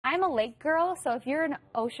I'm a lake girl, so if you're an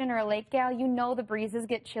ocean or a lake gal, you know the breezes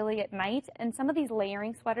get chilly at night, and some of these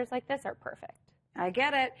layering sweaters like this are perfect. I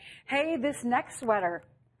get it. Hey, this next sweater,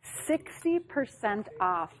 60%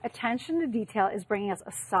 off. Attention to detail is bringing us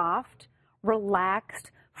a soft,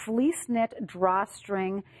 relaxed, fleece knit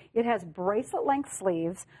drawstring. It has bracelet length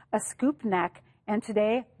sleeves, a scoop neck, and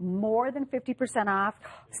today more than 50% off,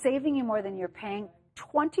 saving you more than you're paying,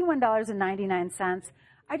 $21.99.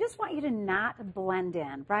 I just want you to not blend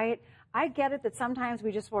in, right? I get it that sometimes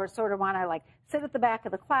we just sort of want to like sit at the back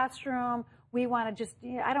of the classroom. We want to just,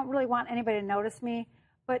 I don't really want anybody to notice me.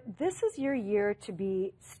 But this is your year to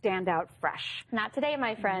be standout fresh. Not today,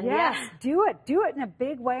 my friend. Yes, Yeah. do it. Do it in a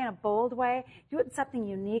big way, in a bold way. Do it in something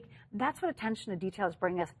unique. That's what attention to details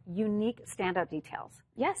bring us, unique standout details.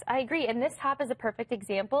 Yes, I agree. And this top is a perfect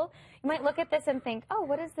example. You might look at this and think, oh,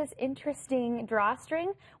 what is this interesting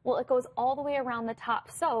drawstring? Well, it goes all the way around the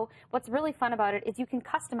top. So what's really fun about it is you can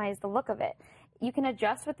customize the look of it. You can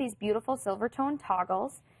adjust with these beautiful silver tone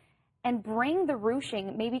toggles and bring the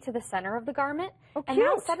ruching maybe to the center of the garment. Oh, and cute.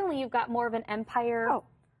 now suddenly you've got more of an empire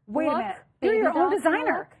Wait look. a minute. You're your own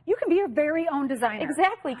designer. You can be your very own designer.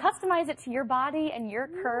 Exactly. Customize it to your body and your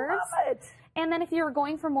curves. Love it. And then if you're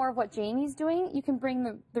going for more of what Jamie's doing, you can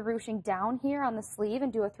bring the ruching down here on the sleeve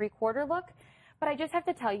and do a 3/4 look. But I just have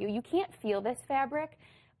to tell you, you can't feel this fabric,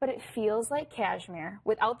 but it feels like cashmere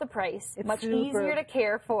without the price. It's much super easier to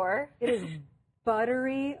care for. It is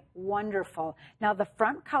buttery wonderful. Now the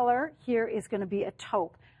front color here is going to be a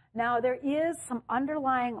taupe. Now there is some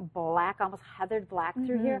underlying black, almost heathered black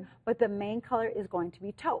through here, but the main color is going to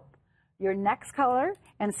be taupe. Your next color,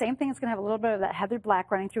 and same thing, it's going to have a little bit of that heathered black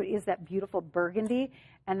running through it, is that beautiful burgundy.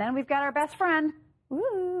 And then we've got our best friend,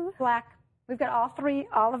 black. We've got all three.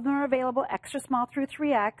 All of them are available, extra small through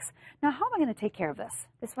 3X. Now, how am I going to take care of this?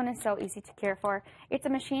 This one is so easy to care for. It's a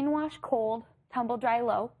machine wash cold, tumble dry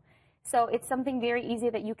low. So it's something very easy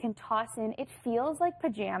that you can toss in. It feels like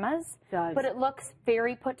pajamas, but it looks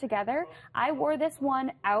very put together. I wore this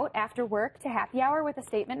one out after work to happy hour with a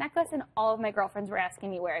statement necklace, and all of my girlfriends were asking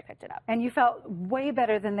me where I picked it up. And you felt way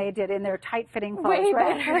better than they did in their tight-fitting clothes, way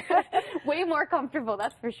right? better. Way more comfortable,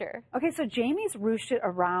 that's for sure. Okay, so Jamie's ruched it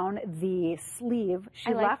around the sleeve.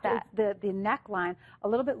 She left the neckline a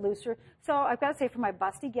little bit looser. So I've got to say, for my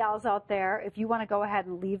busty gals out there, if you want to go ahead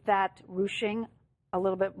and leave that ruching a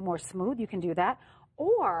little bit more smooth, you can do that.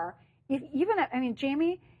 Or if even, I mean,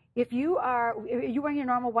 Jamie, if you are you wearing your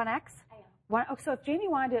normal 1X? I am. So if Jamie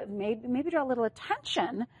wanted to maybe draw a little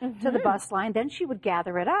attention to the bust line, then she would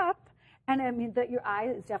gather it up. And I mean, that your eye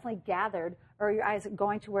is definitely gathered, or your eye is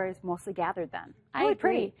going to where it's mostly gathered then. I agree.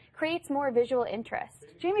 Pretty. Creates more visual interest.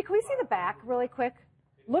 Jamie, can we see the back really quick?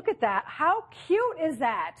 Look at that. How cute is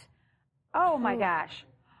that? Oh my gosh.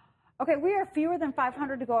 Okay, we are fewer than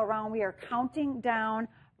 500 to go around. We are counting down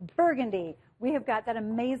burgundy. We have got that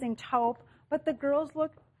amazing taupe, but the girls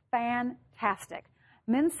look fantastic.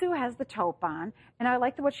 Minsu has the taupe on, and I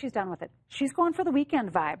like what she's done with it. She's going for the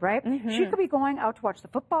weekend vibe, right? She could be going out to watch the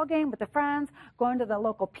football game with the friends, going to the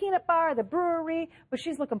local peanut bar, the brewery, but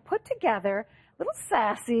she's looking put together, a little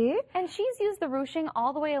sassy. And she's used the ruching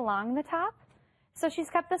all the way along the top. So she's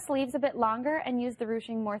kept the sleeves a bit longer and used the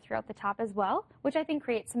ruching more throughout the top as well, which I think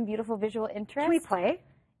creates some beautiful visual interest. Can we play?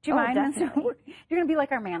 Do you mind? Definitely. You're going to be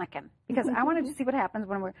like our mannequin, because I wanted to see what happens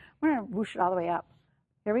when we're going to ruche it all the way up.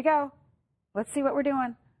 Here we go. Let's see what we're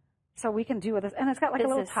doing. So we can do with this. And it's got like a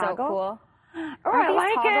little toggle. This is so cool. Oh, I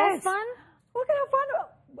like it. Fun? Look at how fun.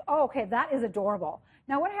 Oh, okay, that is adorable.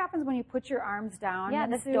 Now, what happens when you put your arms down? Yeah,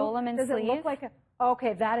 this Dolman sleeve. Does it look like a...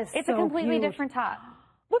 Okay, that is It's a completely different top.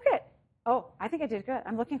 Look at... Oh, I think I did good.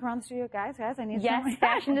 I'm looking around the studio. Guys, I need Yes,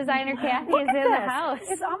 fashion designer Kathy is in the house.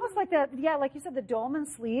 It's almost like the, like you said, the Dolman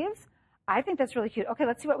sleeves. I think that's really cute. Okay,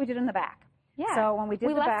 let's see what we did in the back. Yeah. So when we did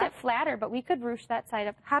the back... We left it flatter, but we could ruche that side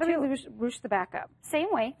up. How do we ruche the back up? Same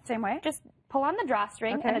way. Same way? Just pull on the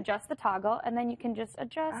drawstring and adjust the toggle, and then you can just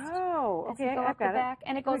adjust. Oh, okay, as you go up the back,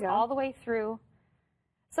 and it goes all the way through.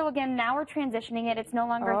 So again, now we're transitioning it. It's no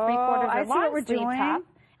longer a 3/4 or long sleeve top.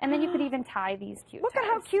 And then you could even tie these cute Look at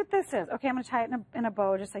how cute this is. Okay, I'm going to tie it in a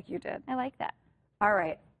bow just like you did. I like that. All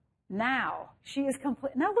right. Now, she is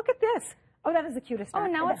complete. Now look at this. Oh, that is the cutest. Oh,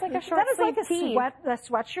 now it's like a short sleeve tee. That is like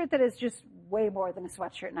a sweatshirt that is just way more than a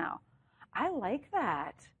sweatshirt now. I like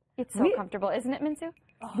that. It's so comfortable, isn't it, Minsu?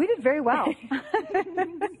 Oh. We did very well.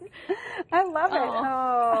 I love it.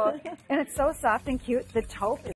 Oh, and it's so soft and cute. The taupe is